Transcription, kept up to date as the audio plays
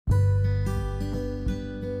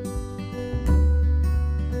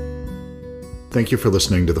Thank you for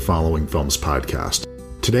listening to the Following Films podcast.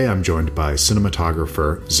 Today I'm joined by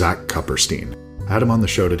cinematographer Zach Kuperstein. I had him on the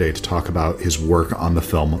show today to talk about his work on the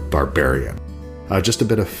film Barbarian. Just a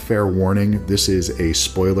bit of fair warning, this is a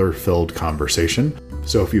spoiler-filled conversation,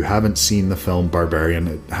 so if you haven't seen the film Barbarian,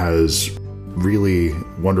 it has really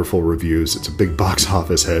wonderful reviews. It's a big box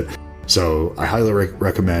office hit, so I highly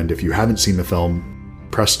recommend, if you haven't seen the film,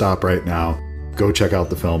 press stop right now, go check out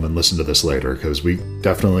the film and listen to this later, because we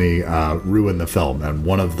definitely ruin the film, and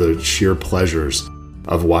one of the sheer pleasures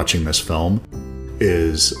of watching this film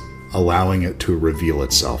is allowing it to reveal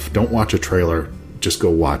itself. Don't watch a trailer, just go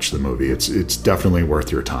watch the movie. It's definitely worth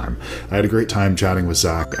your time. I had a great time chatting with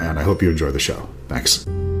Zach, and I hope you enjoy the show. Thanks.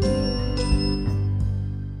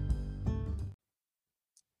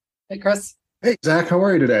 Hey, Chris. Hey, Zach, how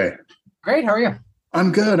are you today? Great, how are you?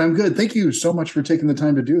 I'm good. Thank you so much for taking the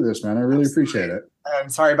time to do this, man. I really appreciate it. I'm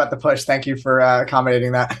sorry about the push. Thank you for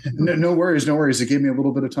accommodating that. No worries. It gave me a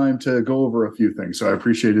little bit of time to go over a few things, so I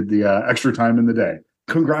appreciated the extra time in the day.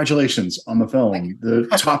 Congratulations on the film, the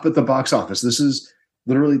top at the box office.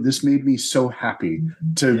 This made me so happy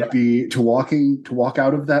to walk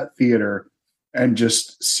out of that theater and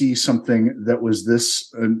just see something that was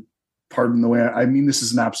this, pardon the way, I mean this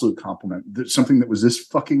is an absolute compliment, something that was this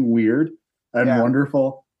fucking weird and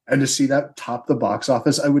wonderful. And to see that top the box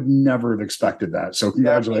office, I would never have expected that. So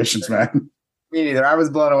congratulations, man. Me neither. I was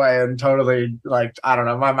blown away and totally, I don't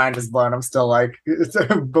know, my mind is blown. I'm still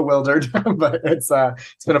bewildered, but it's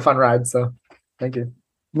been a fun ride. So thank you.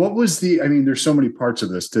 What was there's so many parts of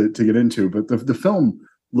this to get into, but the film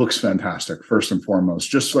looks fantastic, first and foremost,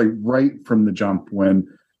 just like right from the jump, when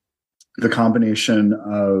the combination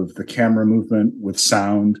of the camera movement with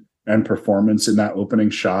sound and performance in that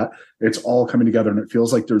opening shot, it's all coming together. And it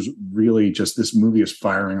feels like there's really just, this movie is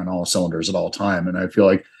firing on all cylinders at all time. And I feel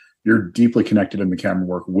like you're deeply connected in the camera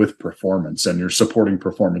work with performance, and you're supporting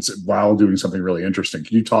performance while doing something really interesting.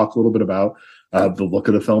 Can you talk a little bit about the look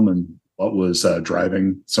of the film and what was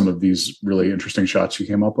driving some of these really interesting shots you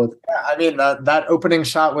came up with? Yeah, I mean, that opening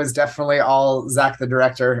shot was definitely all Zach, the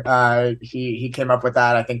director. He came up with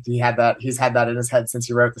that. I think he's had that in his head since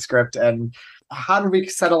he wrote the script. And how did we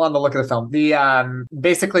settle on the look of the film?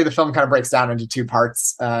 Basically the film kind of breaks down into two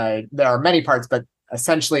parts. There are many parts, but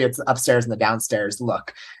essentially it's upstairs and the downstairs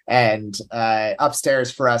look. And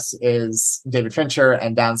upstairs for us is David Fincher,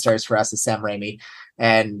 and downstairs for us is Sam Raimi.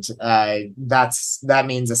 And that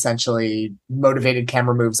means essentially motivated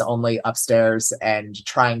camera moves only upstairs, and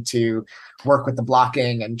trying to work with the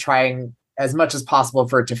blocking and trying as much as possible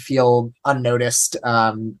for it to feel unnoticed,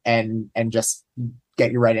 and just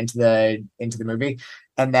get you right into the movie,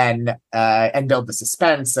 and then and build the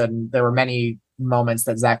suspense. And there were many moments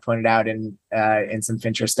that Zach pointed out in some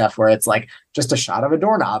Fincher stuff where it's like just a shot of a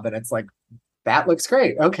doorknob, and it's like, that looks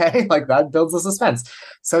great. Okay, like that builds the suspense.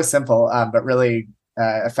 So simple, but really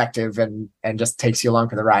effective, and just takes you along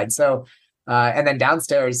for the ride. So and then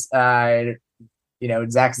downstairs, Zach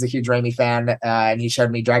is a huge Raimi fan, and he showed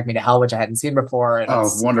me Drag Me to Hell, which I hadn't seen before. And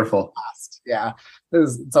it's wonderful. Yeah,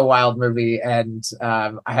 it's a wild movie, and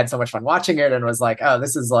I had so much fun watching it, and was like, oh,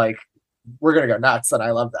 this is like, we're gonna go nuts, and I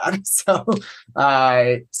love that.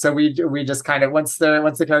 So we just kind of, once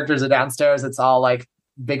the characters are downstairs, it's all like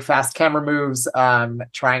big fast camera moves,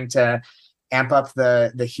 trying to amp up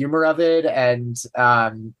the humor of it, and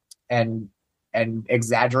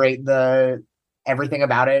exaggerate everything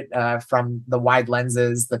about it, from the wide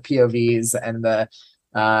lenses, the POVs,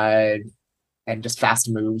 and just fast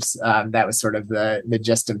moves. That was sort of the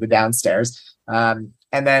gist of the downstairs.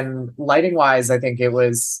 And then lighting wise, I think it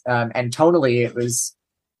was, and tonally it was,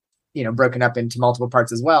 broken up into multiple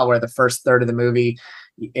parts as well, where the first third of the movie,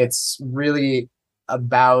 it's really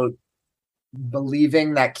about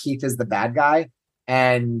believing that Keith is the bad guy.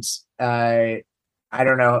 And I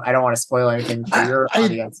don't know, I don't want to spoil anything for your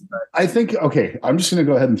audience, but I think, okay, I'm just going to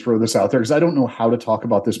go ahead and throw this out there, because I don't know how to talk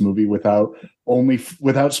about this movie without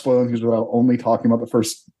spoiling things, without only talking about the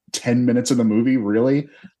first 10 minutes of the movie, really.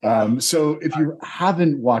 So if you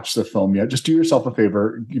haven't watched the film yet, just do yourself a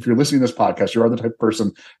favor. If you're listening to this podcast, you are the type of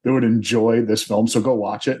person that would enjoy this film, so go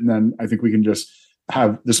watch it. And then I think we can just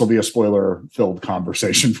this will be a spoiler filled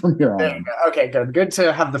conversation from here on. Okay, good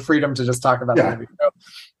to have the freedom to just talk about the movie.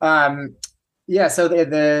 So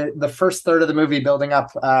the first third of the movie, building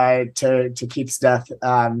up to Keith's death,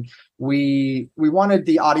 we wanted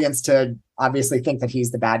the audience to obviously think that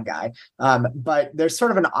he's the bad guy, but there's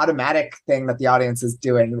sort of an automatic thing that the audience is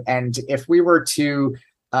doing, and if we were to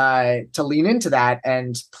lean into that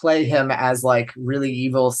and play him as like really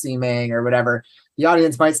evil seeming or whatever, the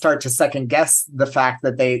audience might start to second guess the fact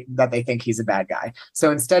that they think he's a bad guy.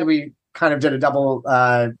 So instead, we kind of did a double,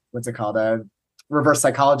 reverse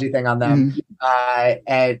psychology thing on them,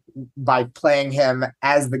 and by playing him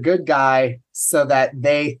as the good guy so that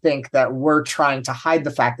they think that we're trying to hide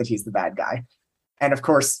the fact that he's the bad guy. And of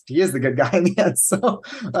course, he is the good guy in the end. So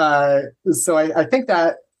I think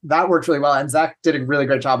that worked really well. And Zach did a really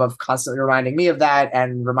great job of constantly reminding me of that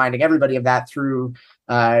and reminding everybody of that through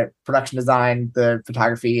production design, the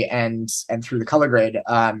photography, and through the color grade.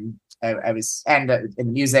 I was, and in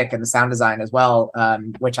the music and the sound design as well,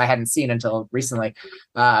 which I hadn't seen until recently.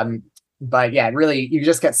 But yeah, really, you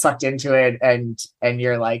just get sucked into it, and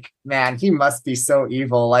you're like, man, he must be so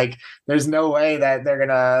evil. Like, there's no way that they're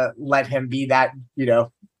gonna let him be that,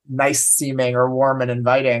 nice seeming or warm and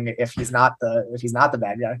inviting if he's not the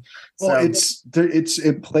bad guy. Well,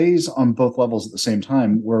 it plays on both levels at the same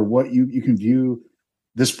time, where what you can view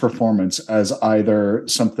this performance as either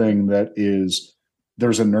something that is,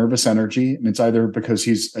 there's a nervous energy, and it's either because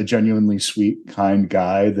he's a genuinely sweet, kind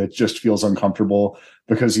guy that just feels uncomfortable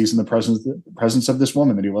because he's in the presence of this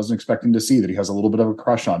woman that he wasn't expecting to see, that he has a little bit of a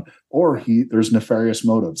crush on, or there's nefarious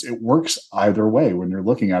motives. It works either way when you're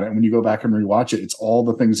looking at it. And when you go back and rewatch it, it's all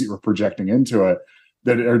the things that you were projecting into it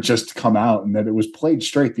that are just come out, and that it was played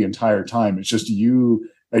straight the entire time. It's just you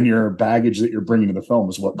and your baggage that you're bringing to the film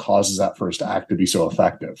is what causes that first act to be so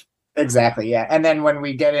effective. Exactly. Yeah. And then when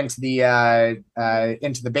we get into the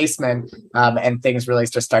basement, and things really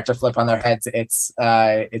just start to flip on their heads, it's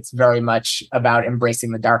very much about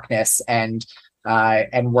embracing the darkness and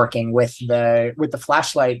working with the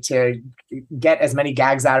flashlight to get as many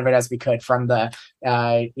gags out of it as we could, from the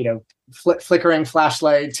flickering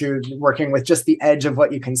flashlight to working with just the edge of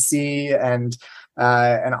what you can see, and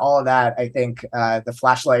all of that. I think the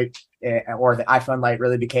flashlight or the iPhone light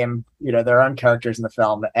really became, their own characters in the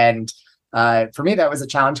film. And for me, that was a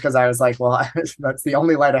challenge, because I was like, well, that's the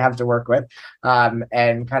only light I have to work with,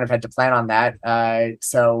 and kind of had to plan on that.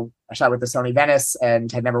 So I shot with the Sony Venice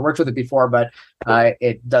and had never worked with it before, but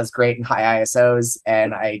it does great in high ISOs.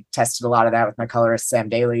 And I tested a lot of that with my colorist, Sam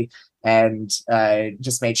Daly, and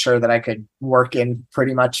just made sure that I could work in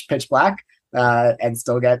pretty much pitch black and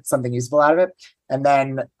still get something useful out of it. And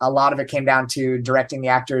then a lot of it came down to directing the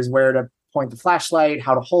actors where to point the flashlight,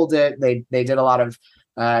 how to hold it. They did a lot of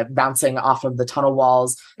bouncing off of the tunnel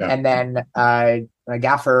walls. Yeah. And then a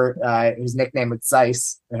gaffer, whose nickname was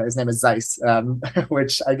Zeiss, his name is Zeiss,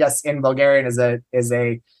 which I guess in Bulgarian is a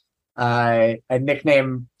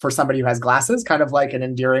nickname for somebody who has glasses, kind of like an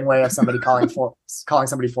endearing way of somebody calling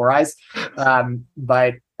somebody Four Eyes.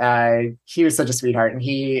 But he was such a sweetheart, and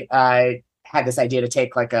he had this idea to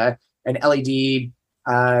take like an LED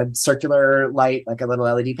circular light, like a little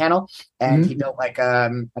LED panel, and he built like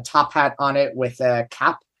a top hat on it with a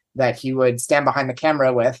cap that he would stand behind the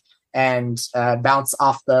camera with, and bounce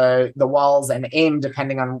off the walls and aim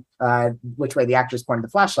depending on which way the actors pointed the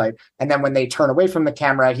flashlight. And then when they turn away from the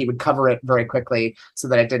camera, he would cover it very quickly so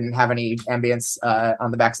that it didn't have any ambience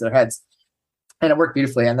on the backs of their heads. And it worked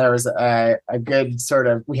beautifully. And there was a good sort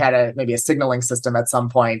of, we had maybe a signaling system at some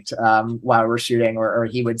point while we were shooting, or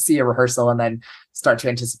he would see a rehearsal and then start to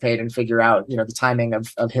anticipate and figure out, the timing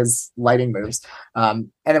of his lighting moves. And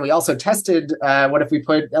then we also tested, what if we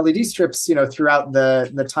put LED strips, throughout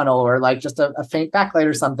the tunnel, or like just a faint backlight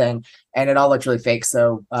or something, and it all looked really fake.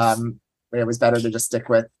 So it was better to just stick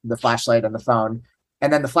with the flashlight and the phone.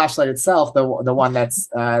 And then the flashlight itself, the one that's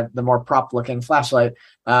the more prop looking flashlight,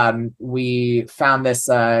 we found this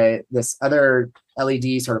other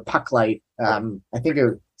LED sort of puck light. I think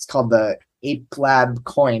it's called the Ape Lab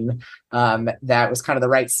Coin, that was kind of the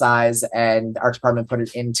right size, and our department put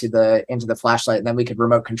it into the flashlight, and then we could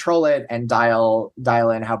remote control it and dial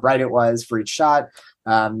in how bright it was for each shot,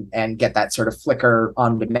 and get that sort of flicker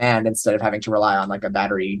on demand instead of having to rely on like a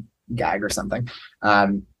battery gag or something.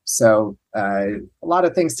 So a lot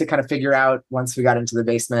of things to kind of figure out once we got into the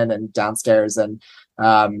basement and downstairs, and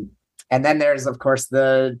then there's of course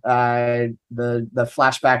the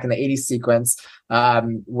flashback in the 80s sequence,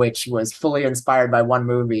 which was fully inspired by one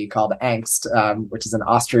movie called Angst, which is an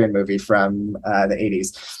Austrian movie from the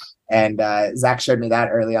 80s. And Zach showed me that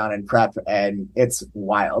early on in prep, and it's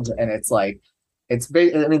wild. And it's like,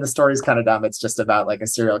 the story's kind of dumb. It's just about like a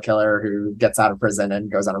serial killer who gets out of prison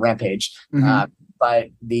and goes on a rampage. But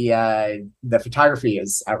the photography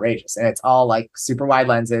is outrageous, and it's all like super wide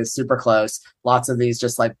lenses, super close. Lots of these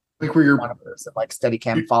just like where you're like steady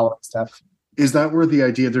cam following stuff. Is that where the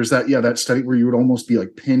idea, there's that study where you would almost be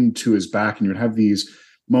like pinned to his back, and you would have these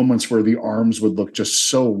moments where the arms would look just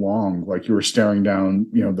so long, like you were staring down,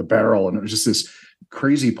 the barrel. And it was just this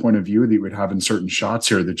crazy point of view that you would have in certain shots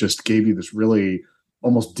here that just gave you this really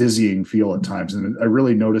almost dizzying feel at times. And I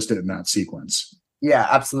really noticed it in that sequence. Yeah,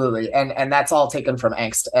 absolutely. And that's all taken from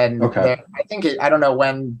Angst. And Okay. I think I don't know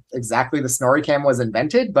when exactly the Snorri cam was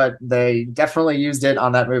invented, but they definitely used it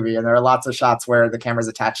on that movie. And there are lots of shots where the camera's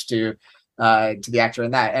attached to the actor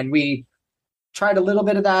in that. And we tried a little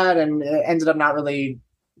bit of that, and it ended up not really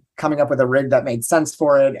coming up with a rig that made sense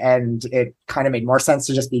for it, and it kind of made more sense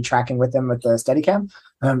to just be tracking with him with the Steadicam.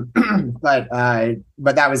 Um, but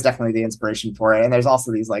that was definitely the inspiration for it. And there's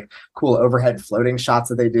also these like cool overhead floating shots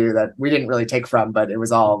that they do that we didn't really take from, but it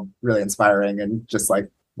was all really inspiring and just like,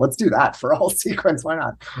 let's do that for a whole sequence. Why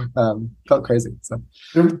not? Felt crazy. So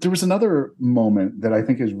There was another moment that I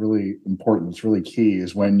think is really important. It's really key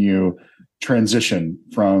is when you transition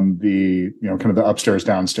from the, kind of the upstairs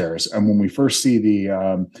downstairs. And when we first see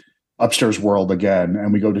the upstairs world again,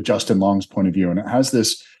 and we go to Justin Long's point of view, and it has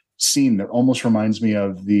this scene that almost reminds me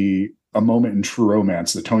of a moment in True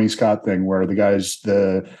Romance, the Tony Scott thing, where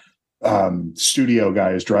the studio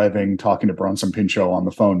guy is driving, talking to Bronson Pinchot on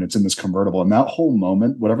the phone. It's in this convertible. And that whole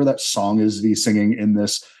moment, whatever that song is that he's singing in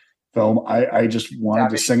this film, I just wanted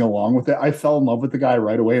to sing along with it. I fell in love with the guy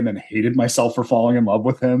right away and then hated myself for falling in love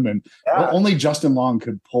with him. And only Justin Long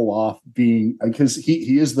could pull off being, because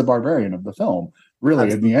he is the barbarian of the film, really.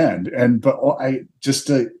 Absolutely. In the end. But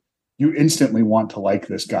you instantly want to like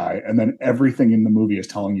this guy. And then everything in the movie is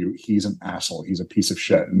telling you he's an asshole. He's a piece of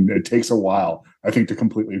shit. And it takes a while, I think, to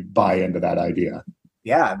completely buy into that idea.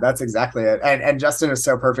 Yeah, that's exactly it. And Justin is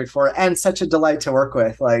so perfect for it, and such a delight to work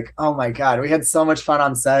with. Like, oh my God, we had so much fun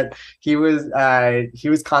on set. He was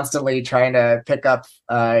constantly trying to pick up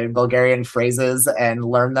Bulgarian phrases and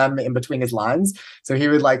learn them in between his lines. So he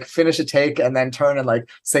would like finish a take and then turn and like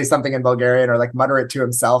say something in Bulgarian or like mutter it to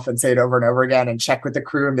himself and say it over and over again and check with the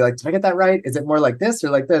crew and be like, did I get that right? Is it more like this or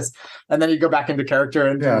like this? And then he'd go back into character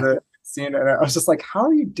and do the scene. And I was just like, how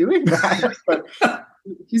are you doing that? But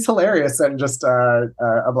he's hilarious and just a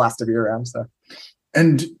blast to be around. So,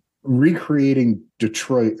 and recreating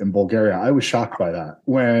Detroit in Bulgaria, I was shocked by that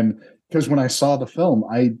because when I saw the film,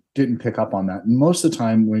 I didn't pick up on that. And most of the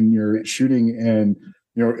time, when you're shooting in,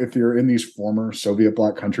 if you're in these former Soviet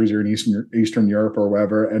bloc countries or in Eastern Europe or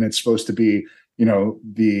wherever, and it's supposed to be,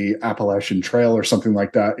 the Appalachian Trail or something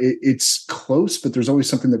like that, it's close, but there's always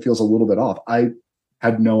something that feels a little bit off. I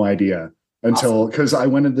had no idea. Because I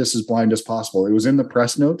went into this as blind as possible. It was in the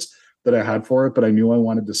press notes that I had for it, but I knew I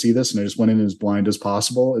wanted to see this, and I just went in as blind as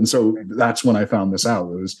possible. And so that's when I found this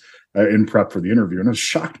out. It was in prep for the interview, and I was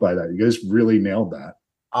shocked by that. You guys really nailed that.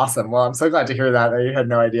 Awesome. Well, I'm so glad to hear that. You had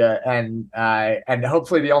no idea, and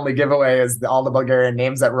hopefully the only giveaway is all the Bulgarian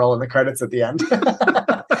names that roll in the credits at the end.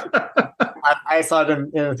 I saw it in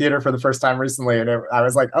the theater for the first time recently, and I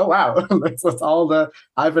was like, "Oh wow, it's all the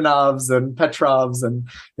Ivanovs and Petrovs, and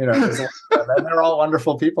and they're all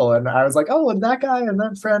wonderful people." And I was like, "Oh, and that guy and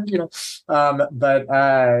that friend,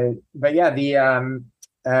 But yeah,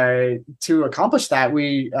 to accomplish that,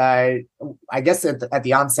 we I guess at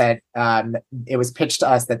the onset, it was pitched to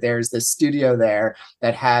us that there's this studio there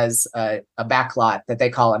that has a backlot that they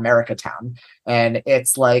call America Town, and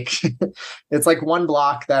it's like it's like one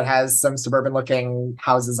block that has some suburban looking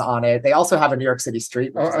houses on it. They also have a New York City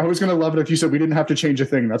street. I was going to love it if you said we didn't have to change a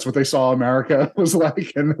thing. That's what they saw America was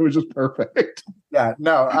like, and it was just perfect. Yeah,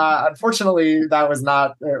 no, unfortunately, that was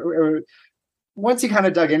not. Once you kind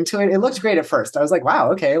of dug into it, it looked great at first. I was like, wow,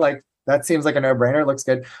 okay, like that seems like a no-brainer, looks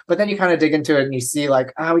good. But then you kind of dig into it and you see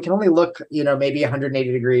like, we can only look, maybe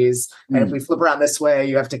 180 degrees. And if we flip around this way,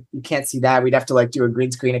 you can't see that. We'd have to like do a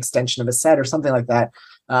green screen extension of a set or something like that.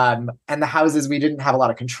 And the houses we didn't have a lot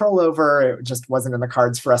of control over. It just wasn't in the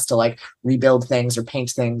cards for us to like rebuild things or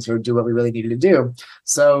paint things or do what we really needed to do.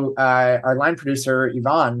 So our line producer,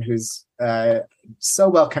 Ivan, who's so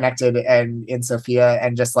well connected and in Sofia,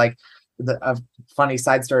 and just like, a funny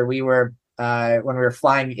side story. We were when we were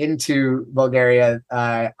flying into Bulgaria,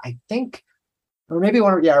 I think, or maybe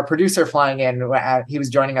our producer flying in, he was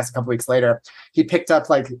joining us a couple weeks later. He picked up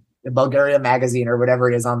like a Bulgaria magazine or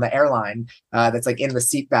whatever it is on the airline that's like in the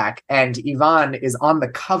seat back, and Ivan is on the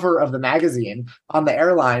cover of the magazine on the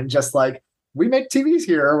airline, just like, we make TVs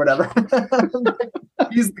here or whatever.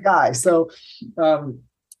 He's the guy. So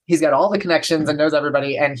he's got all the connections and knows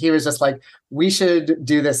everybody. And he was just like, we should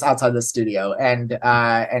do this outside the studio. And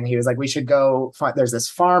he was like, we should go there's this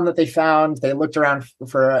farm that they found. They looked around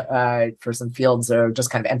for some fields or just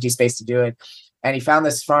kind of empty space to do it. And he found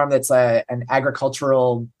this farm that's an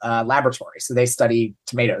agricultural laboratory. So they study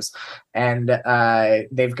tomatoes, and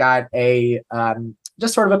they've got a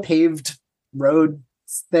just sort of a paved road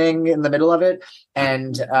thing in the middle of it,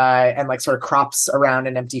 and like sort of crops around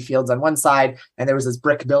in empty fields on one side, and there was this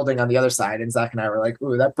brick building on the other side. And Zach and I were like,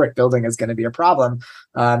 "Ooh, that brick building is going to be a problem."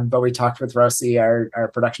 But we talked with Rosie,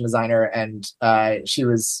 our production designer, and she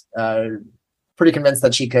was pretty convinced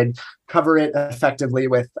that she could cover it effectively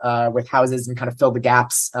with houses and kind of fill the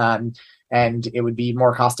gaps. And it would be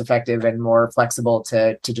more cost effective and more flexible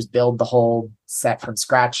to just build the whole set from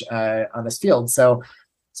scratch on this field. So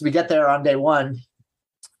we get there on day one,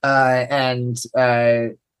 and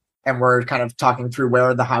we're kind of talking through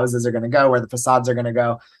where the houses are going to go, where the facades are going to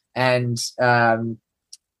go, and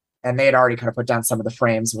they had already kind of put down some of the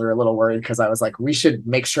frames. We were a little worried because I was like, we should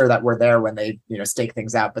make sure that we're there when they, stake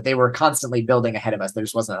things out. But they were constantly building ahead of us. There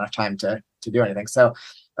just wasn't enough time to do anything.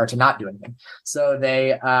 Or to not do anything. So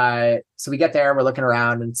we get there, we're looking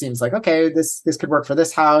around, and it seems like, okay, this could work for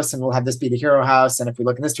this house, and we'll have this be the hero house. And if we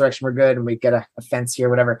look in this direction, we're good. And we get a fence here,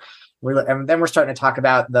 whatever. And then we're starting to talk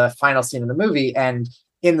about the final scene of the movie. And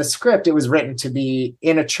in the script, it was written to be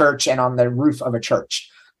in a church and on the roof of a church.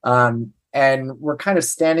 And we're kind of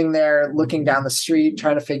standing there looking down the street,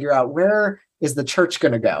 trying to figure out, where is the church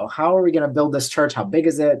going to go? How are we going to build this church? How big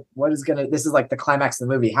is it? This is like the climax of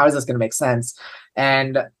the movie. How is this going to make sense?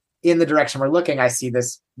 And in the direction we're looking, I see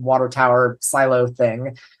this water tower silo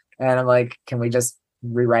thing. And I'm like, can we just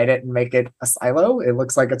rewrite it and make it a silo? It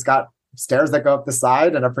looks like it's got stairs that go up the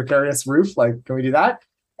side and a precarious roof. Like, can we do that?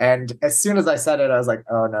 And as soon as I said it, I was like,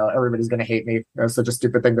 oh no, everybody's going to hate me. That was such a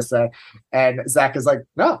stupid thing to say. And Zach is like,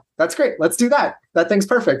 no, that's great. Let's do that. That thing's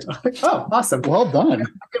perfect. I'm like, oh, awesome. Well done. I'm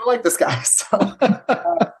going to like this guy. So,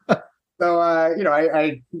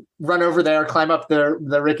 I run over there, climb up the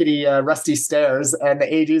rickety, rusty stairs, and the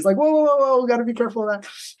AD is like, whoa, got to be careful of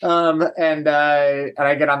that. And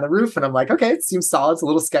I get on the roof, and I'm like, okay, it seems solid. It's a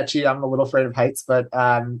little sketchy. I'm a little afraid of heights, but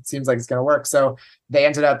it seems like it's going to work. So they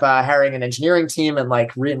ended up hiring an engineering team and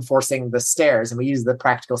like reinforcing the stairs, and we used the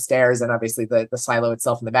practical stairs and obviously the silo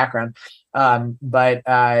itself in the background. But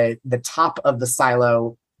the top of the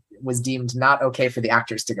silo was deemed not okay for the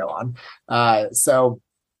actors to go on. So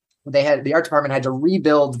the art department had to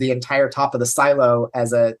rebuild the entire top of the silo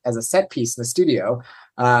as a set piece in the studio.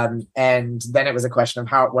 And then it was a question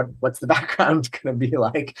of what's the background going to be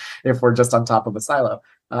like if we're just on top of a silo.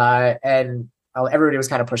 And everybody was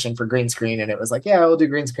kind of pushing for green screen, and it was like, yeah, we'll do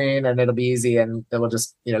green screen and it'll be easy, and then we'll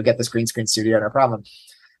just, get this green screen studio, no problem.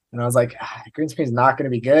 And I was like, green screen is not going to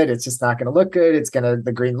be good. It's just not going to look good.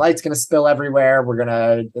 The green light's going to spill everywhere. We're going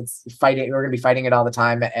to be fighting it all the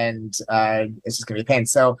time. And it's just going to be a pain.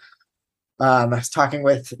 So I was talking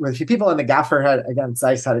with a few people, and the gaffer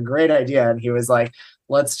Zeiss had a great idea. And he was like,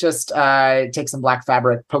 let's just take some black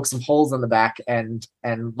fabric, poke some holes in the back, and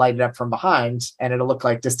light it up from behind, and it'll look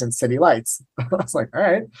like distant city lights. I was like, all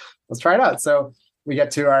right, let's try it out. So we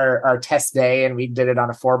get to our test day, and we did it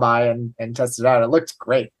on a 4x and tested it out. It looked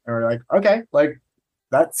great. And we're like, okay, like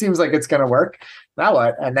that seems like it's going to work. Now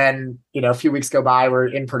what? And then, a few weeks go by, we're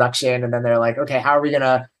in production, and then they're like, okay, how are we going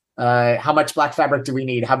to, how much black fabric do we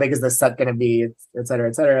need? How big is this set going to be? Et cetera,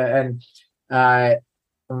 et cetera. And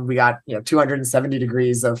we got, 270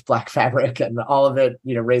 degrees of black fabric, and all of it,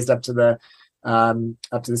 raised up to the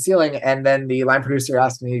ceiling. And then the line producer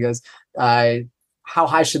asked me, he goes, how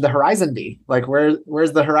high should the horizon be? Like,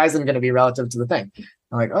 where's the horizon going to be relative to the thing?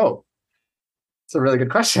 I'm like, oh, it's a really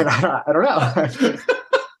good question. I don't know. Figure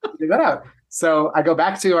that out. So I go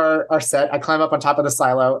back to our set. I climb up on top of the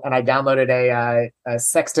silo, and I downloaded a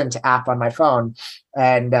sextant app on my phone.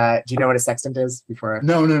 And do you know what a sextant is?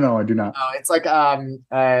 No, I do not. Oh, it's like an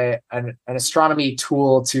astronomy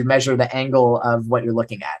tool to measure the angle of what you're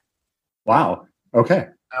looking at. Wow. Okay.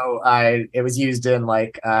 So it was used in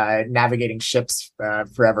like navigating ships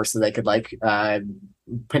forever, so they could like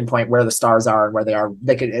pinpoint where the stars are and where they are.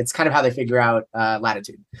 It's kind of how they figure out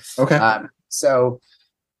latitude. Okay. So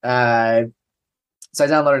I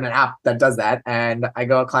downloaded an app that does that, and I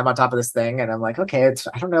go climb on top of this thing, and I'm like, okay,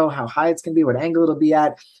 I don't know how high it's going to be, what angle it'll be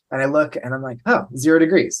at. And I look, and I'm like, oh, 0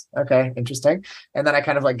 degrees. Okay, interesting. And then I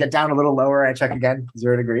kind of like get down a little lower. I check again,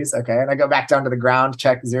 0 degrees. Okay. And I go back down to the ground,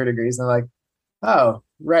 check 0 degrees. And I'm like, oh,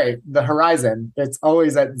 right. The horizon, it's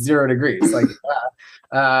always at 0 degrees. Like,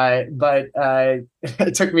 but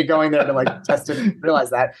it took me going there to like test it and realize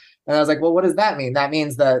that. And I was like, well, what does that mean? That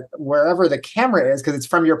means that wherever the camera is, because it's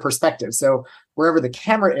from your perspective. So wherever the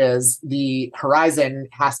camera is, the horizon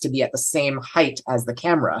has to be at the same height as the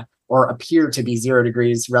camera, or appear to be 0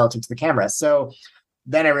 degrees relative to the camera. So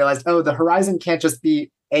then I realized, oh, the horizon can't just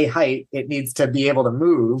be a height. It needs to be able to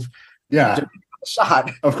move. Yeah. To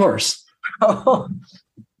shot. Of course.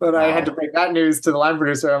 But I had to break that news to the line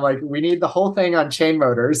producer. I'm like, we need the whole thing on chain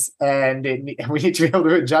motors, and we need to be able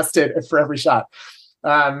to adjust it for every shot.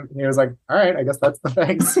 He was like, all right, I guess that's the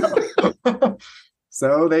thing. So,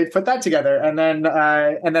 so they put that together, and then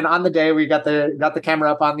on the day we got the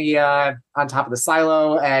camera up on top of the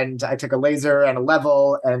silo, and I took a laser and a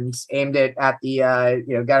level and aimed it at the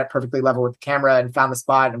got it perfectly level with the camera and found the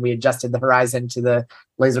spot, and we adjusted the horizon to the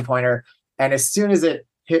laser pointer. And as soon as it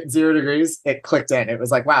hit 0 degrees, it clicked in. It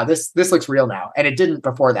was like, wow, this looks real now, and it didn't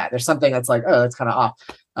before that. There's something that's like, oh, that's kind of off,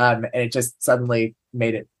 and it just suddenly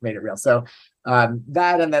made it real. So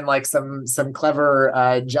that, and then like some clever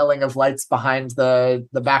gelling of lights behind the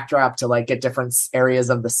backdrop to like get different areas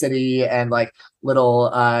of the city, and like little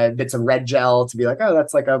bits of red gel to be like, oh,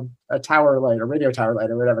 that's like a tower light, a radio tower light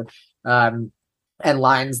or whatever. And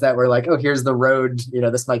lines that were like, oh, here's the road,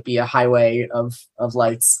 this might be a highway of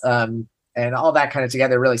lights, and all that kind of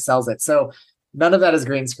together really sells it. So none of that is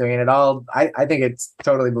green screen at all. I think it's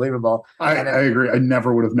totally believable. I agree. I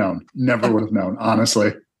never would have known,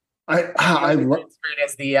 honestly. I love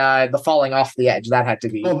as the falling off the edge. That had to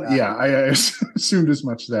be. Oh, yeah, I assumed as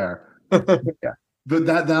much there. Yeah, but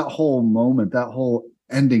that whole moment, that whole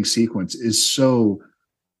ending sequence is so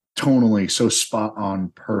tonally so spot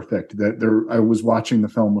on, perfect. I was watching the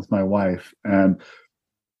film with my wife, and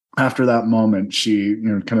after that moment, she,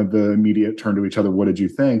 kind of the immediate turn to each other. What did you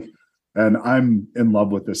think? And I'm in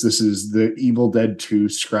love with this. This is the Evil Dead 2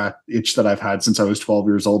 scratch itch that I've had since I was 12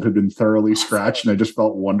 years old, had been thoroughly scratched, and I just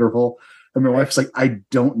felt wonderful. And my wife's like, I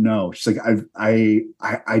don't know. She's like,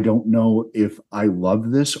 I don't know if I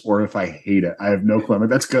love this or if I hate it. I have no clue. I'm like,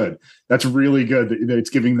 that's good. That's really good that it's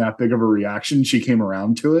giving that big of a reaction. She came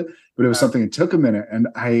around to it, but it was something that took a minute. And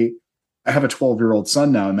I have a 12-year-old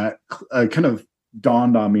son now, and that kind of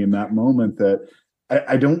dawned on me in that moment that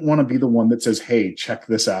I don't want to be the one that says, hey, check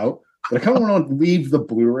this out. But I kind of want to leave the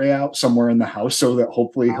Blu-ray out somewhere in the house so that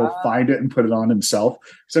hopefully he'll find it and put it on himself.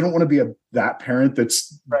 Because I don't want to be that parent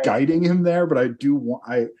that's guiding him there. But I do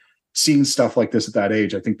want, seeing stuff like this at that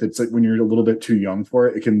age, I think that's like when you're a little bit too young for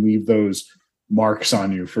it, it can leave those marks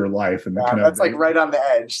on you for life. And that's like right on the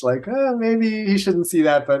edge. Like, maybe he shouldn't see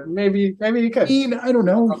that, but maybe he could. I don't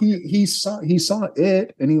know. He saw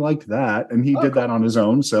it and he liked that, and he did that on his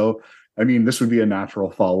own. So I mean, this would be a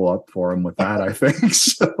natural follow-up for him with that, I think.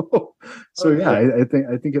 So yeah, I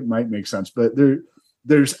think it might make sense. But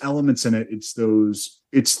there's elements in it.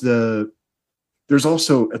 There's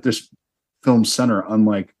also at this film center,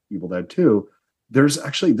 unlike Evil Dead 2,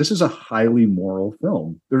 this is a highly moral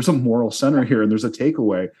film. There's a moral center here, and there's a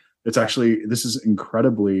takeaway. This is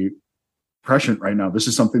incredibly prescient right now. This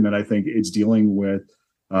is something that I think is dealing with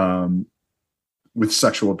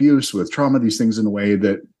sexual abuse, with trauma, these things in a way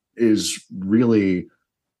that is really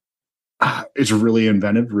it's really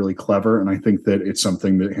inventive, really clever. And I think that it's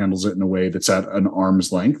something that handles it in a way that's at an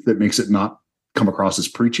arm's length, that makes it not come across as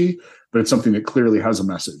preachy, but it's something that clearly has a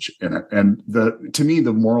message in it. And to me,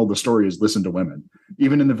 the moral of the story is listen to women.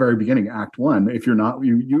 Even in the very beginning, Act 1, if you're not,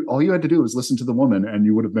 you all you had to do was listen to the woman and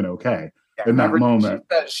you would have been okay in that moment.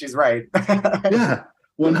 She's right. Yeah,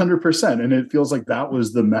 100%. And it feels like that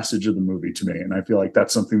was the message of the movie to me. And I feel like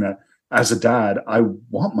that's something that, as a dad, I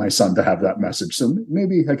want my son to have that message. So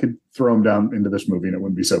maybe I could throw him down into this movie and it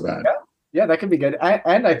wouldn't be so bad. Yeah, that could be good.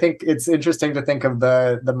 And I think it's interesting to think of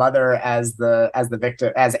the mother as the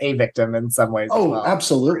victim, as a victim in some ways. Oh, as well.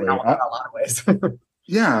 Absolutely. In a lot of ways.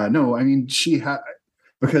 Yeah, no, I mean,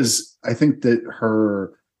 because I think that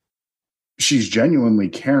she's genuinely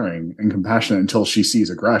caring and compassionate until she sees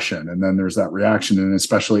aggression. And then there's that reaction. And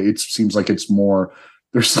especially it seems like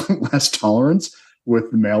there's some less tolerance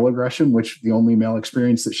with male aggression, which the only male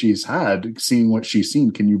experience that she's had, seeing what she's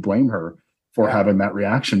seen, can you blame her for having that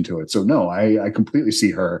reaction to it? So no, I completely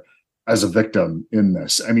see her as a victim in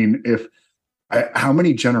this. I mean, how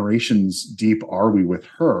many generations deep are we with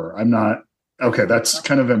her? I'm not, okay, that's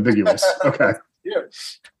kind of ambiguous. Okay.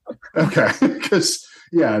 Okay. Because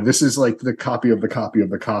this is like the copy of the copy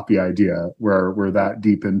of the copy idea where we're that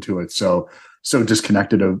deep into it. So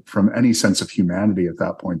disconnected from any sense of humanity at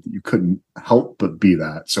that point that you couldn't help but be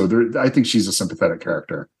that. So I think she's a sympathetic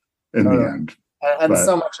character in the end. And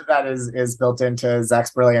so much of that is built into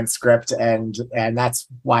Zach's brilliant script, and that's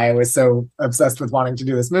why I was so obsessed with wanting to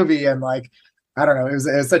do this movie. And like, I don't know, it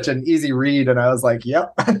was such an easy read, and I was like,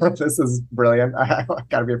 yep, this is brilliant. I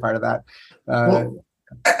got to be a part of that. Well,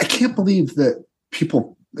 I can't believe that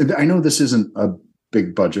people. I know this isn't a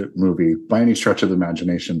big budget movie by any stretch of the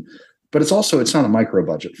imagination, but it's not a micro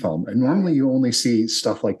budget film. And normally you only see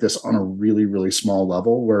stuff like this on a really, really small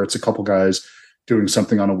level, where it's a couple guys doing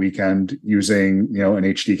something on a weekend using, an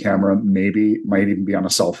HD camera, might even be on a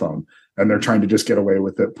cell phone. And they're trying to just get away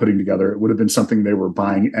with it, putting together. It would have been something they were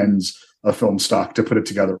buying ends of film stock to put it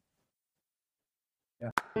together. Yeah.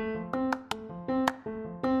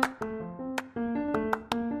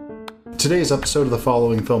 Today's episode of the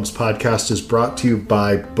Following Films podcast is brought to you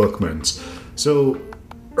by Bookman's. So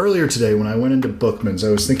earlier today, when I went into Bookman's,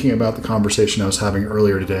 I was thinking about the conversation I was having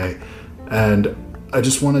earlier today, and I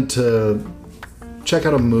just wanted to check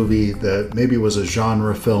out a movie that maybe was a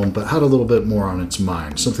genre film, but had a little bit more on its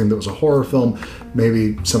mind. Something that was a horror film,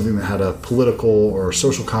 maybe something that had a political or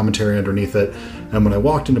social commentary underneath it. And when I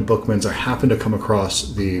walked into Bookman's, I happened to come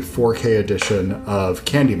across the 4K edition of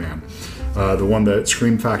Candyman, the one that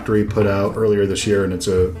Scream Factory put out earlier this year, and it's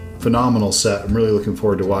a phenomenal set. I'm really looking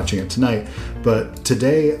forward to watching it tonight. But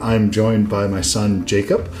today I'm joined by my son,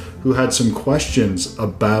 Jacob, who had some questions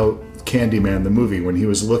about Candyman, the movie. When he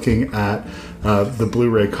was looking at the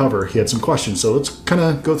Blu-ray cover, he had some questions. So let's kind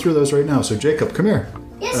of go through those right now. So Jacob, come here.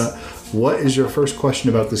 Yes. What is your first question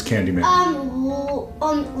about this Candyman?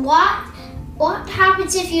 What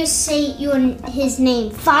happens if you say his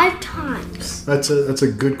name 5 times? That's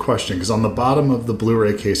a good question, because on the bottom of the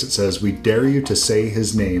Blu-ray case it says, "We dare you to say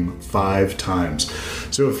his name 5 times."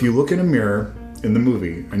 So if you look in a mirror in the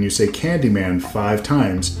movie and you say Candyman 5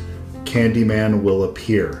 times, Candyman will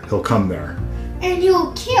appear. He'll come there. And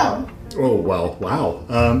he'll kill. Oh, well, wow.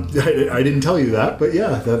 I didn't tell you that, but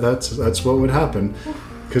yeah, that's what would happen.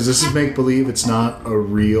 Because this is make-believe. It's not a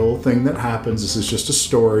real thing that happens. This is just a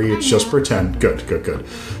story. It's just pretend. Good.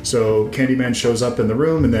 So Candyman shows up in the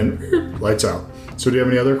room and then lights out. So do you have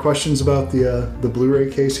any other questions about the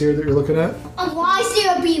Blu-ray case here that you're looking at? Why is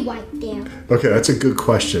there a bee right there? Okay, that's a good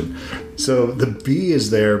question. So the bee is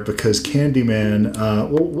there because Candyman,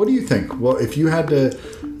 well, what do you think? Well, if you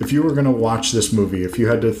were going to watch this movie, if you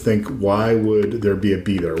had to think, why would there be a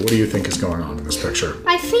bee there? What do you think is going on in this picture?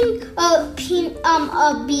 I think a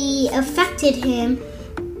bee affected him.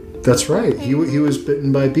 That's right. He was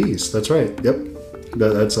bitten by bees. That's right. Yep.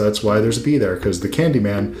 That's why there's a bee there, because the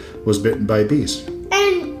Candyman was bitten by bees.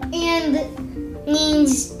 And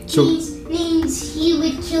means he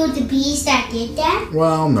would kill the bees that did that?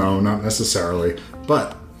 Well, no, not necessarily.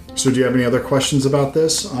 But, so do you have any other questions about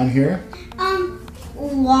this on here?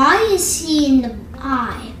 Why is he in the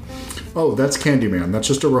eye? Oh, that's Candyman. That's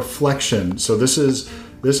just a reflection. So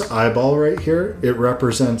this eyeball right here, it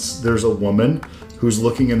represents, there's a woman who's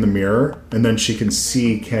looking in the mirror, and then she can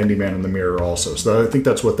see Candyman in the mirror also. So I think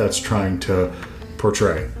that's what that's trying to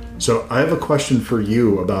portray. So I have a question for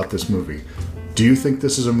you about this movie. Do you think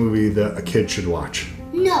this is a movie that a kid should watch?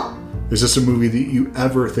 No. Is this a movie that you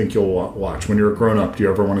ever think you'll watch? When you're a grown-up, do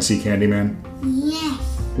you ever want to see Candyman? Yes.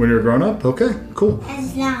 When you're a grown-up? Okay, cool.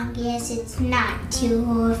 As long as it's not too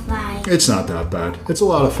horrifying. It's not that bad. It's a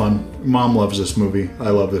lot of fun. Mom loves this movie.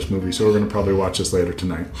 I love this movie, so we're going to probably watch this later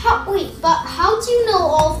tonight. But how do you know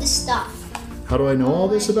all this stuff? How do I know all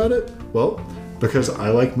this about it? Well, because I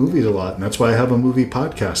like movies a lot, and that's why I have a movie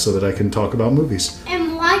podcast, so that I can talk about movies.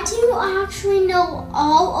 And why do you actually know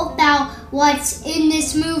all about what's in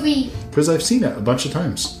this movie? Because I've seen it a bunch of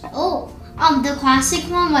times. Oh. The classic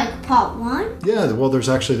one, like part 1? Yeah, well, there's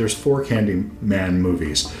 4 Candyman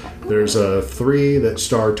movies. There's 3 that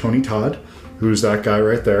star Tony Todd, who's that guy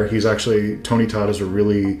right there. Tony Todd is a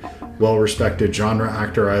really well-respected genre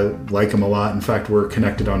actor. I like him a lot. In fact, we're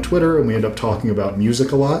connected on Twitter, and we end up talking about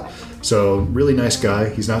music a lot. So, really nice guy.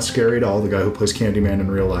 He's not scary at all, the guy who plays Candyman in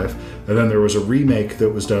real life. And then there was a remake that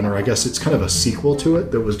was done, or I guess it's kind of a sequel to it,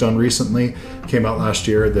 that was done recently. Came out last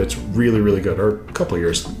year, that's really, really good. Or a couple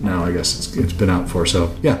years now, I guess it's been out for. So,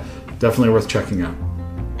 yeah, definitely worth checking out.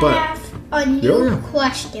 But I have a new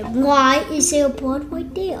question. Why is there a blood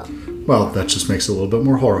right there? Well, that just makes it a little bit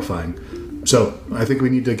more horrifying. So, I think we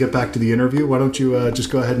need to get back to the interview. Why don't you just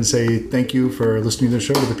go ahead and say thank you for listening to the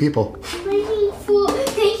show to the people.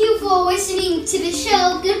 Thank you for listening to the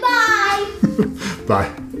show. Goodbye.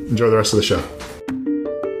 Bye. Enjoy the rest of the show.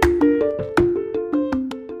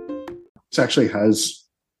 This actually has,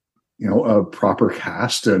 a proper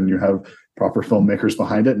cast, and you have proper filmmakers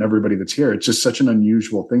behind it and everybody that's here. It's just such an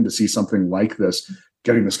unusual thing to see something like this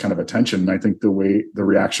getting this kind of attention. And I think the way the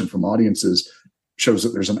reaction from audiences shows that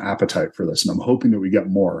there's an appetite for this. And I'm hoping that we get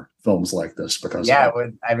more films like this because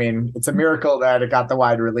it's a miracle that it got the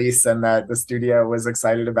wide release and that the studio was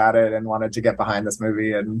excited about it and wanted to get behind this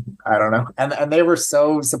movie. And I don't know. And they were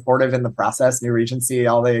so supportive in the process. New Regency,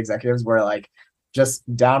 all the executives were like just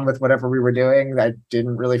down with whatever we were doing. I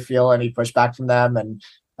didn't really feel any pushback from them, and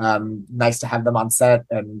nice to have them on set.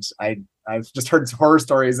 And I've just heard horror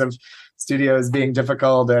stories of studios being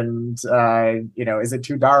difficult and is it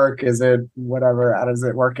too dark, is it whatever, how is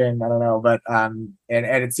it working, I don't know, but and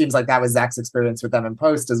it seems like that was Zach's experience with them in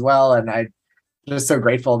post as well, and I'm just so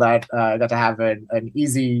grateful that I got to have an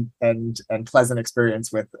easy and pleasant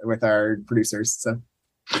experience with our producers. So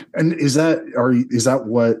And is that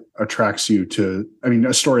what attracts you to, I mean,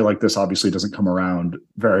 a story like this obviously doesn't come around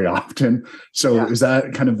very often. So is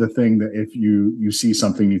that kind of the thing that if you see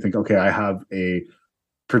something, you think, okay, I have a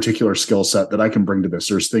particular skill set that I can bring to this.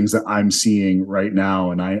 There's things that I'm seeing right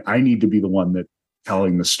now, and I need to be the one that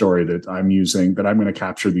telling the story that I'm using, that I'm going to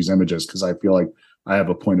capture these images because I feel like I have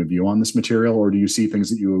a point of view on this material? Or do you see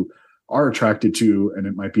things that you are attracted to and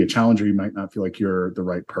it might be a challenge, or you might not feel like you're the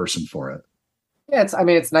right person for it? Yeah,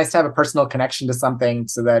 it's nice to have a personal connection to something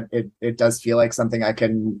so that it does feel like something I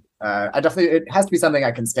can, it has to be something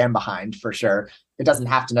I can stand behind for sure. It doesn't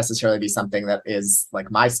have to necessarily be something that is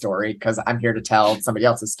like my story, because I'm here to tell somebody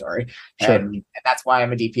else's story. Sure. And that's why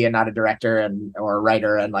I'm a DP and not a director or a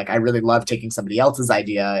writer. And like, I really love taking somebody else's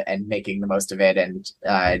idea and making the most of it and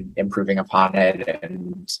improving upon it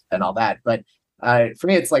and all that. But for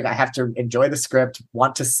me, it's like, I have to enjoy the script,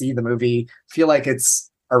 want to see the movie, feel like it's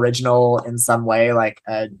original in some way. Like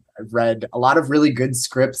I've read a lot of really good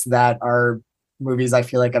scripts that are movies I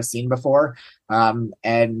feel like I've seen before,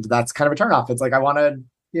 and that's kind of a turnoff. It's like I want to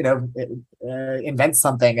invent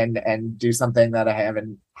something and do something that I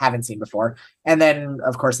haven't seen before. And then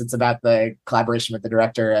of course it's about the collaboration with the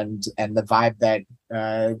director and the vibe that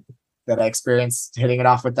I experienced hitting it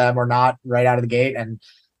off with them or not right out of the gate. And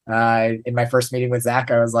in my first meeting with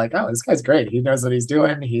Zach, I was like, oh, this guy's great. He knows what he's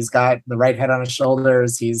doing. He's got the right head on his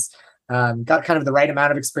shoulders. He's got kind of the right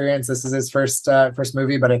amount of experience. This is his first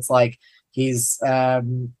movie, but it's like he's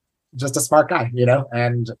just a smart guy,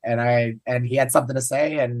 and he had something to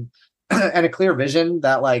say and and a clear vision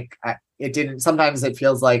that like it didn't. Sometimes it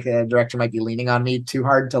feels like a director might be leaning on me too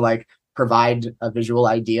hard to like provide a visual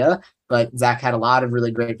idea, but Zach had a lot of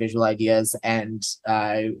really great visual ideas and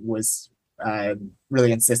was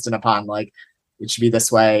really insistent upon like it should be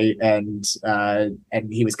this way, and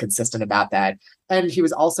he was consistent about that. And he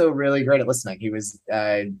was also really great at listening. He was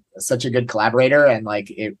such a good collaborator, and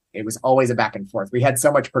like it was always a back and forth. We had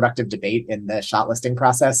so much productive debate in the shot listing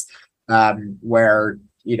process, where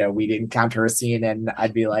we'd encounter a scene and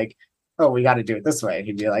I'd be like, oh, we got to do it this way. And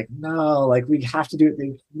he'd be like, no, like we have to do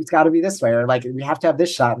it. It's got to be this way, or like we have to have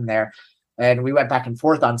this shot in there. And we went back and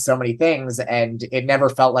forth on so many things, and it never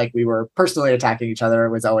felt like we were personally attacking each other. It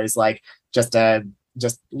was always like, just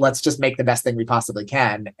let's just make the best thing we possibly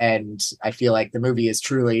can. And I feel like the movie is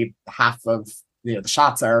truly half of, the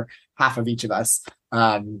shots are half of each of us.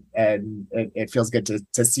 And it feels good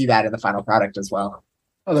to see that in the final product as well.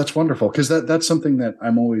 Oh, that's wonderful. Because that's something that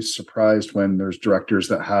I'm always surprised when there's directors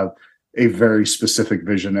that have a very specific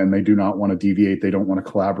vision and they do not want to deviate. They don't want to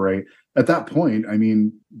collaborate. At that point, I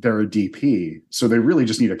mean, they're a DP, so they really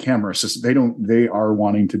just need a camera assistant. They are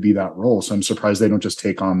wanting to be that role. So I'm surprised they don't just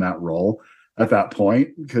take on that role at that point,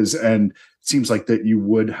 and it seems like that you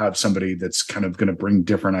would have somebody that's kind of going to bring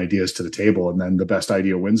different ideas to the table, and then the best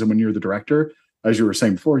idea wins. And when you're the director, as you were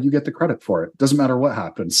saying before, you get the credit for it. Doesn't matter what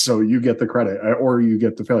happens. So you get the credit or you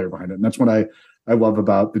get the failure behind it. And that's what I love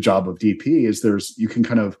about the job of DP is you can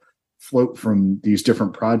kind of float from these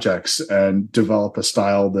different projects and develop a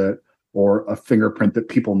style or a fingerprint that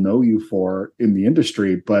people know you for in the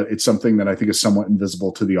industry, but it's something that I think is somewhat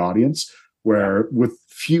invisible to the audience, where with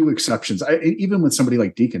few exceptions, even with somebody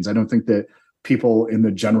like Deakins, I don't think that people in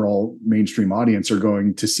the general mainstream audience are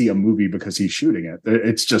going to see a movie because he's shooting it.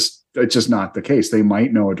 It's just not the case. They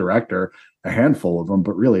might know a director, a handful of them,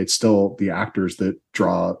 but really it's still the actors that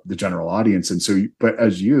draw the general audience. And so, but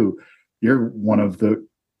as you're one of the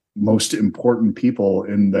most important people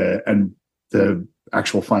in the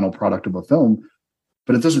actual final product of a film,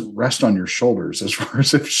 but it doesn't rest on your shoulders as far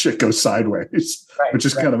as if shit goes sideways, which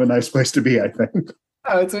is kind of a nice place to be, I think.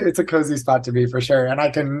 Oh, it's a cozy spot to be for sure. And I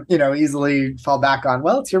can, easily fall back on,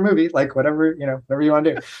 well, it's your movie, like whatever you want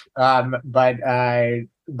to do. But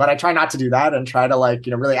I try not to do that and try to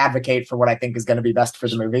really advocate for what I think is going to be best for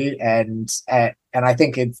the movie. And I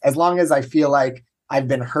think it's, as long as I feel like I've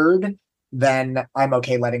been heard, then I'm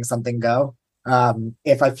okay letting something go.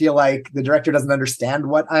 If I feel like the director doesn't understand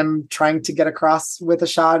what I'm trying to get across with a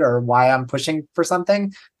shot or why I'm pushing for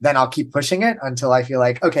something, then I'll keep pushing it until I feel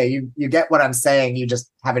like, okay, you get what I'm saying. You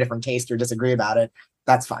just have a different taste or disagree about it.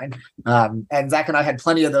 That's fine. And Zach and I had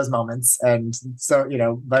plenty of those moments. And so,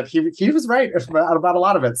 but he was right about a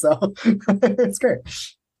lot of it. So it's great.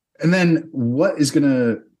 And then what is going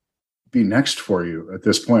to be next for you at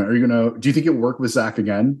this point? Do you think you'll work with Zach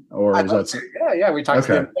again? Or is that? Yeah. We talked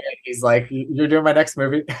to him. He's like, you're doing my next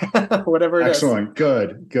movie, whatever it Excellent. is.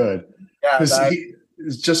 Good. Yeah.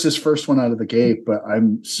 It's just his first one out of the gate, but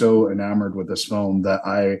I'm so enamored with this film that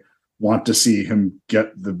I want to see him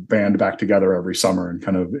get the band back together every summer and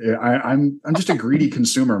kind of, I'm just a greedy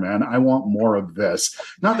consumer, man. I want more of this,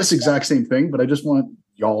 not this exact same thing, but I just want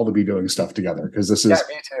y'all to be doing stuff together, because this Yeah, is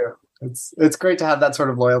me too. It's great to have that sort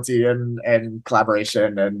of loyalty and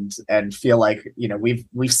collaboration and feel like, you know,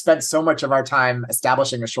 we've spent so much of our time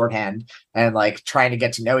establishing a shorthand and like trying to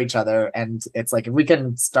get to know each other, and it's like if we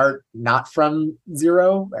can start not from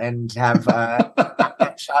zero and have have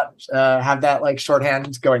that like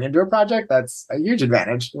shorthand going into a project, that's a huge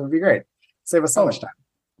advantage. It would be great. Save us so much time.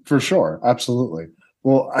 For sure, absolutely.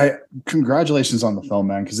 Well, congratulations on the film,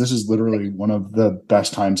 man, because this is literally one of the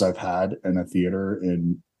best times I've had in a theater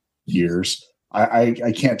in years.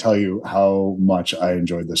 I can't tell you how much I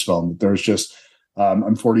enjoyed this film. There's just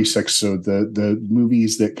I'm 46, so the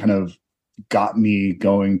movies that kind of got me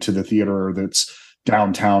going to the theater that's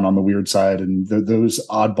downtown on the weird side, and those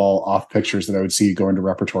oddball off pictures that I would see going to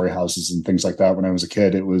repertory houses and things like that when I was a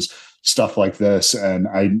kid, it was stuff like this, and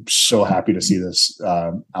I'm so happy to see this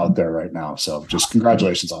out there right now. So just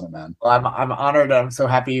congratulations on it, man. Well, I'm honored. I'm so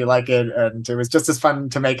happy you like it, and it was just as fun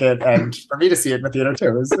to make it and for me to see it in the theater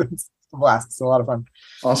too. It's a blast. It's a lot of fun.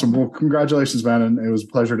 Awesome. Well, congratulations, man, and it was a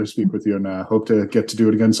pleasure to speak with you, and hope to get to do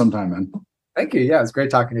it again sometime, man. Thank you. Yeah, it was great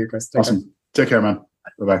talking to you, Chris. Awesome. Take care, man.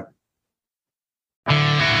 Bye-bye.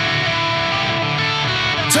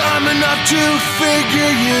 Time enough to figure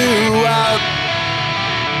you out.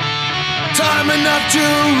 Time enough to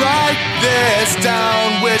write this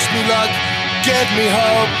down. Wish me luck, give me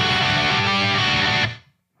hope.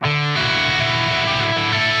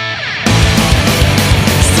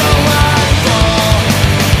 So I fall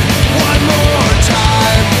one more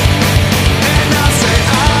time, and I'll say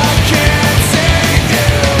I can't save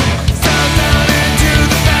you. Fell down into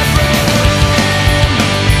the bathroom,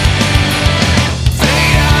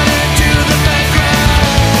 fade out into the background.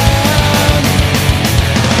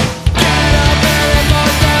 Get up and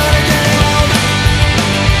fall down again.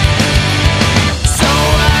 So I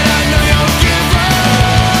know you'll give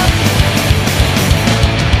up.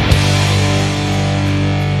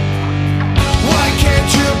 Why can't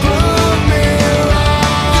you prove me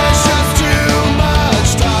wrong? There's just too much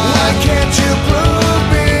time. Why can't you prove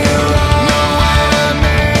me wrong? No way to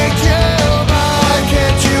make you mine. Why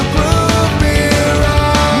can't you prove me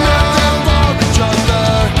wrong? Nothing for each other.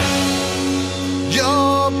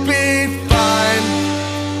 You'll be fine.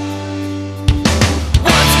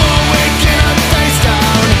 Once more waking up face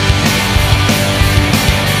down.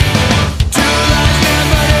 Two lives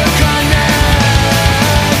never to connect.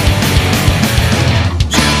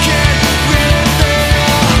 You can't really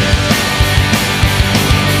feel.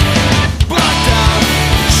 Blocked out,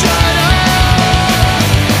 shut up.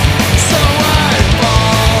 So I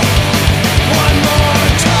fall one more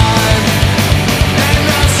time, and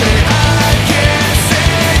I say I can't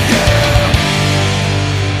save you.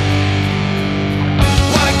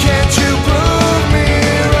 Why can't you prove me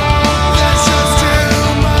wrong? There's just too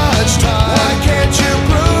much time. Why can't you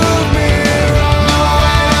prove me wrong? No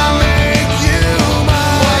way to make you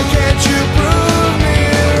mine. Why can't you prove me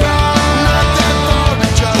wrong? Nothing for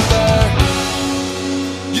each other.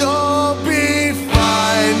 You'll be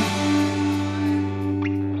fine.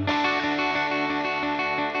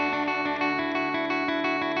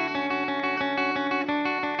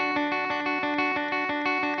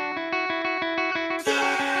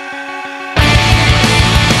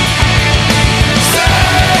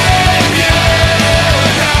 Save you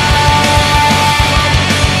now.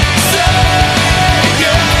 Save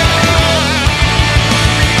you.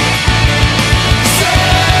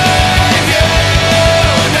 Save you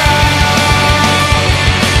now.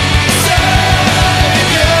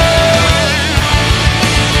 Save you.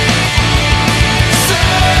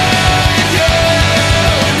 Save you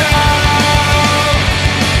now. Save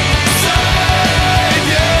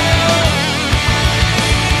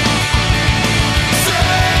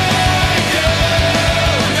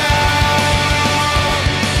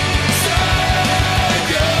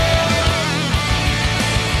you.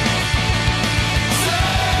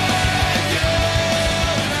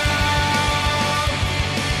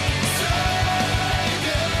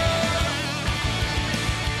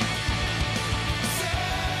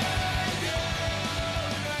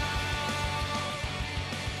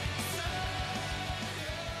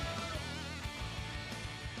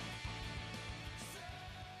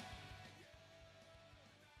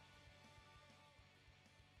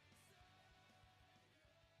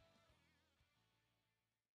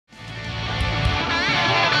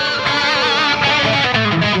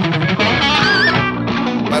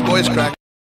 My voice cracked.